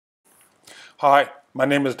Hi, my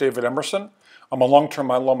name is David Emerson. I'm a long-term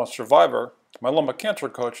myeloma survivor, myeloma cancer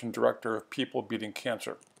coach, and director of People Beating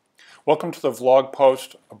Cancer. Welcome to the vlog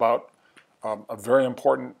post about a very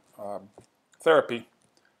important therapy,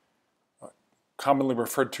 commonly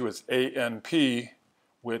referred to as ANP,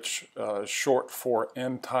 which is short for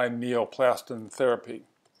Antineoplaston therapy.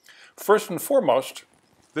 First and foremost,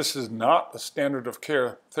 this is not a standard of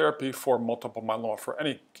care therapy for multiple myeloma, for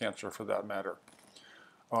any cancer for that matter.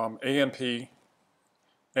 ANP,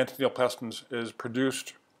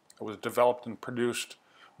 Antineoplaston, was developed and produced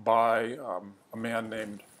by a man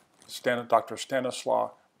named Dr.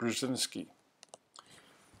 Stanislaw Brzezinski.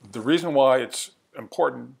 The reason why it's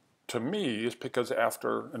important to me is because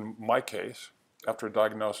in my case, after a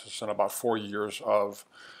diagnosis and about 4 years of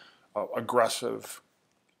aggressive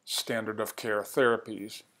standard of care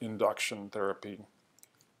therapies, induction therapy,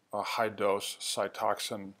 high-dose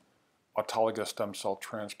cytoxin, autologous stem cell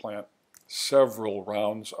transplant, several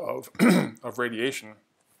rounds of, of radiation,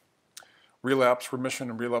 relapse remission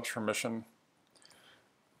and relapse remission,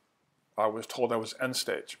 I was told I was end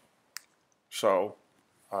stage. So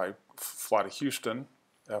I fly to Houston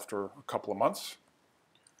after a couple of months,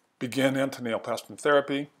 began antineoplaston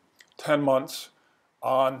therapy, 10 months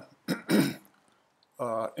on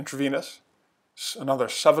intravenous, another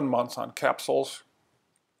 7 months on capsules,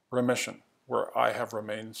 remission, where I have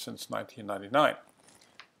remained since 1999.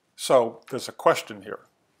 So there's a question here.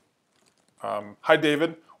 Hi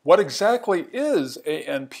David, what exactly is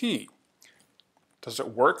ANP? Does it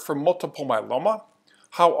work for multiple myeloma?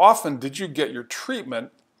 How often did you get your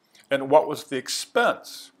treatment and what was the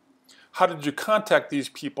expense? How did you contact these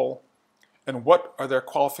people and what are their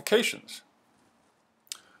qualifications?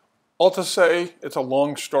 All to say, it's a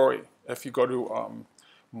long story. If you go to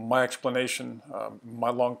my explanation, my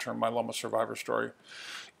long-term myeloma survivor story,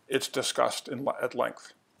 it's discussed at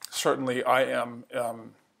length. Certainly I am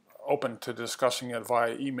open to discussing it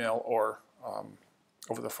via email or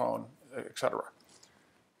over the phone, etc.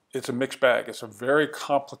 It's a mixed bag. It's a very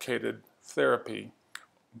complicated therapy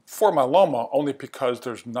for myeloma only because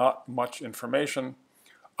there's not much information.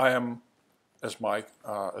 I am, as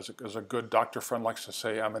a good doctor friend likes to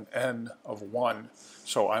say, I'm an N of 1,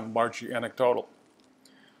 so I'm largely anecdotal.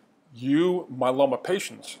 You myeloma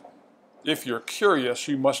patients, if you're curious,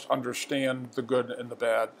 you must understand the good and the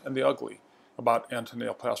bad and the ugly about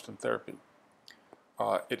antineoplaston therapy.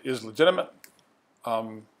 It is legitimate.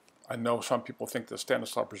 I know some people think that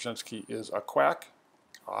Stanislaw Brzezinski is a quack.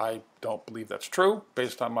 I don't believe that's true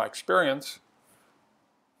based on my experience.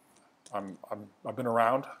 I've been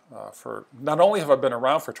around not only have I been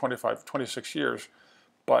around for 26 years,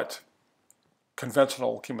 but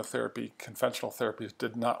conventional chemotherapy, conventional therapies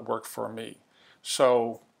did not work for me.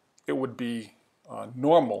 So it would be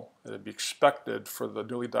normal, it would be expected for the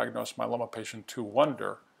newly diagnosed myeloma patient to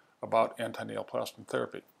wonder about antineoplaston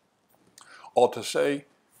therapy. All to say,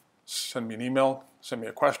 send me an email, send me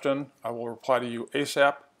a question, I will reply to you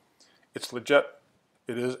ASAP. It's legit,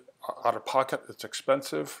 it is out of pocket, it's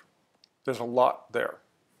expensive, there's a lot there.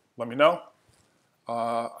 Let me know.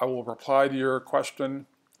 I will reply to your question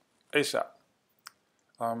ASAP.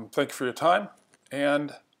 Thank you for your time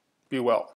and be well.